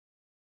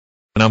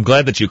And I'm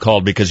glad that you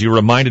called because you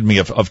reminded me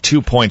of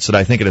 2 points that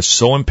I think it is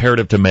so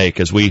imperative to make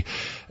as we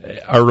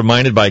are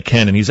reminded by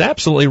Ken, and he's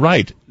absolutely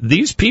right.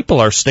 These people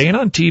are staying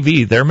on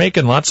TV. They're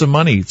making lots of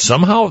money.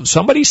 Somehow,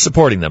 somebody's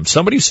supporting them.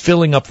 Somebody's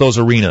filling up those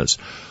arenas.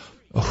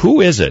 Who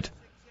is it?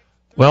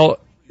 Well,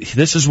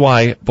 this is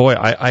why, boy,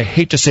 I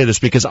hate to say this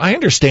because I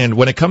understand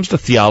when it comes to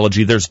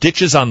theology, there's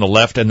ditches on the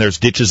left and there's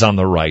ditches on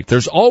the right.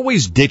 There's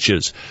always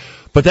ditches.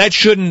 But that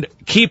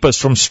shouldn't keep us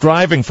from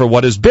striving for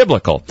what is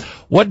biblical.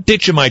 What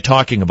ditch am I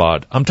talking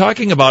about? I'm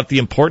talking about the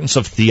importance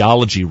of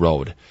theology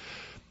road.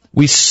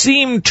 We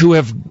seem to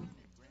have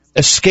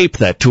escaped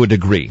that to a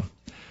degree.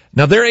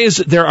 Now,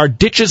 there are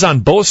ditches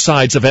on both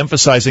sides of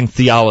emphasizing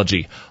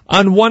theology.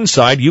 On one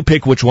side, you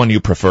pick which one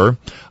you prefer.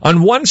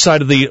 On one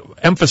side of the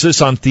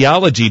emphasis on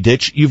theology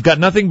ditch, you've got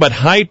nothing but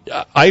high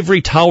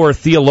ivory tower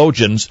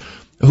theologians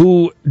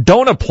who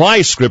don't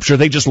apply Scripture,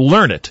 they just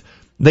learn it.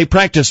 They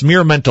practice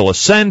mere mental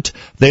assent.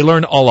 They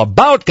learn all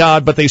about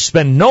God, but they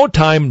spend no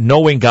time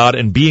knowing God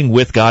and being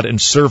with God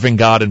and serving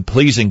God and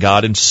pleasing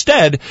God.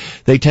 Instead,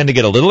 they tend to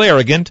get a little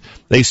arrogant.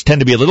 They tend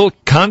to be a little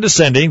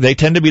condescending. They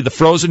tend to be the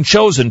frozen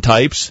chosen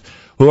types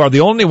who are the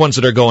only ones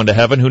that are going to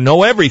heaven, who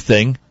know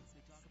everything,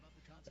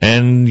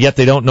 and yet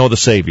they don't know the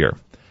Savior.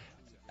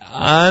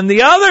 On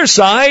the other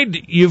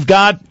side, you've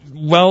got,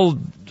 well,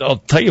 I'll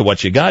tell you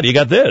what you got. You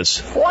got this.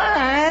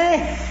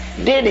 Why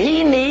did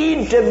he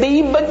need to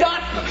be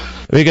begotten?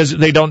 Because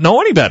they don't know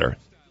any better.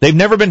 They've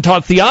never been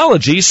taught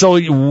theology, so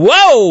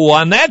whoa,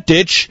 on that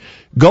ditch,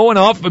 going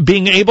off,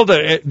 being able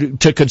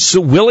to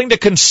consume, willing to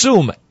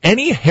consume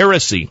any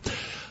heresy.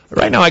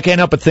 Right now I can't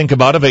help but think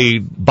about a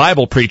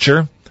Bible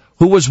preacher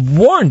who was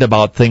warned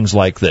about things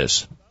like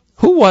this.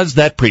 Who was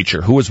that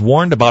preacher who was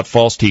warned about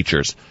false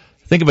teachers?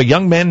 Think of a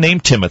young man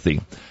named Timothy.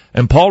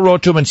 And Paul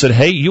wrote to him and said,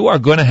 hey, you are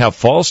going to have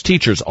false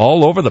teachers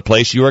all over the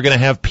place. You are going to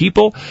have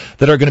people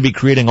that are going to be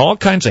creating all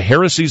kinds of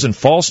heresies and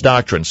false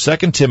doctrines.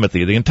 2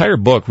 Timothy, the entire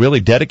book really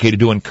dedicated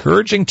to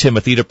encouraging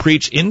Timothy to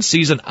preach in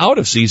season, out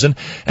of season,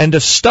 and to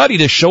study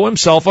to show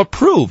himself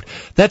approved.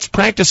 That's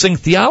practicing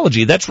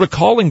theology. That's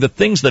recalling the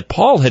things that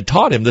Paul had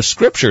taught him, the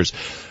Scriptures.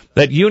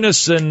 That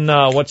Eunice and,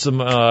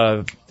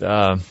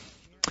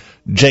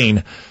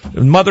 Jane,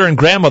 mother and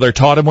grandmother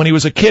taught him when he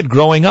was a kid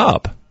growing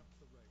up.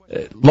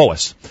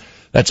 Lois.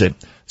 That's it.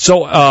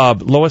 So,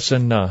 Lois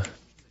and,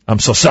 I'm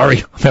so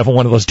sorry. I'm having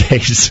one of those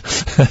days.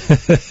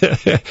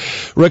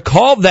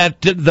 Recall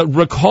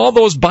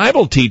those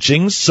Bible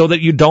teachings so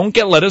that you don't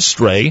get led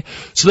astray,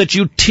 so that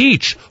you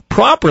teach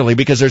properly,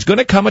 because there's going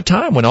to come a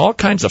time when all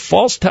kinds of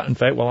false, in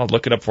fact, well, I'll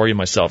look it up for you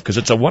myself, because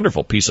it's a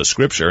wonderful piece of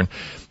Scripture. And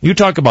you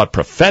talk about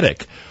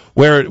prophetic,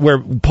 where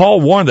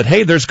Paul warned that,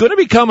 hey, there's going to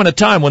be coming a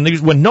time when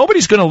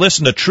nobody's going to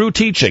listen to true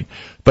teaching.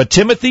 But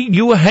Timothy,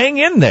 you hang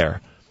in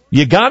there.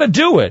 You got to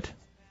do it.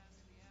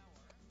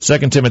 2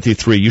 Timothy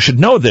 3, you should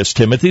know this,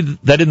 Timothy,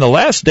 that in the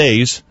last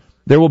days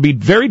there will be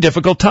very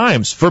difficult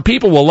times, for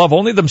people will love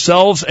only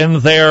themselves and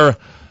their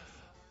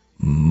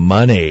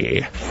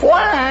money.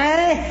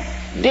 Why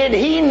did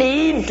he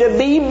need to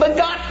be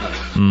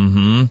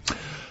begotten?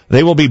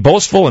 They will be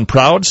boastful and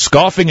proud,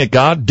 scoffing at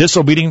God,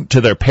 disobedient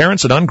to their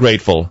parents, and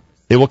ungrateful.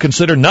 They will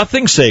consider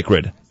nothing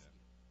sacred.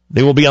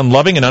 They will be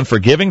unloving and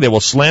unforgiving. They will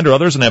slander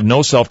others and have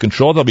no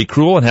self-control. They'll be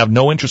cruel and have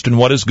no interest in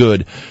what is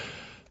good.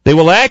 They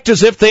will act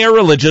as if they are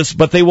religious,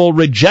 but they will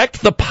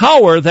reject the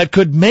power that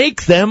could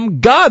make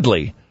them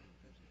godly.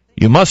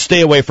 You must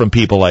stay away from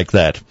people like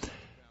that.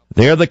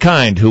 They are the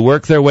kind who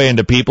work their way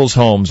into people's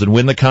homes and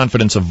win the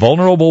confidence of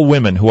vulnerable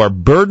women who are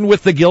burdened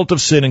with the guilt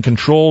of sin and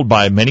controlled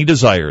by many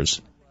desires.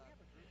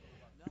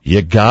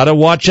 You gotta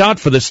watch out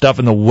for this stuff,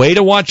 and the way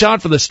to watch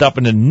out for this stuff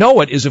and to know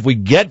it is if we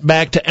get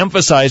back to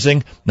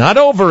emphasizing, not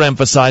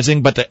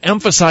overemphasizing, but to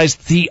emphasize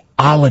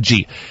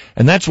theology.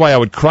 And that's why I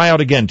would cry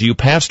out again to you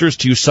pastors,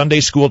 to you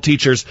Sunday school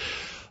teachers,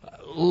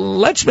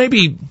 let's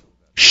maybe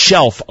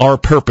shelf our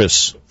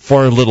purpose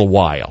for a little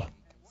while.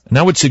 And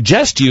I would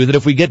suggest to you that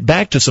if we get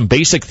back to some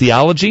basic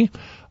theology,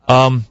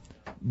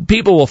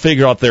 people will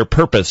figure out their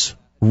purpose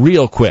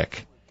real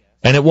quick.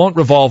 And it won't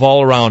revolve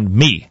all around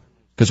me.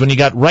 Because when you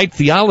got right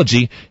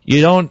theology,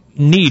 you don't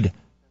need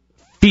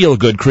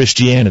feel-good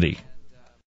Christianity.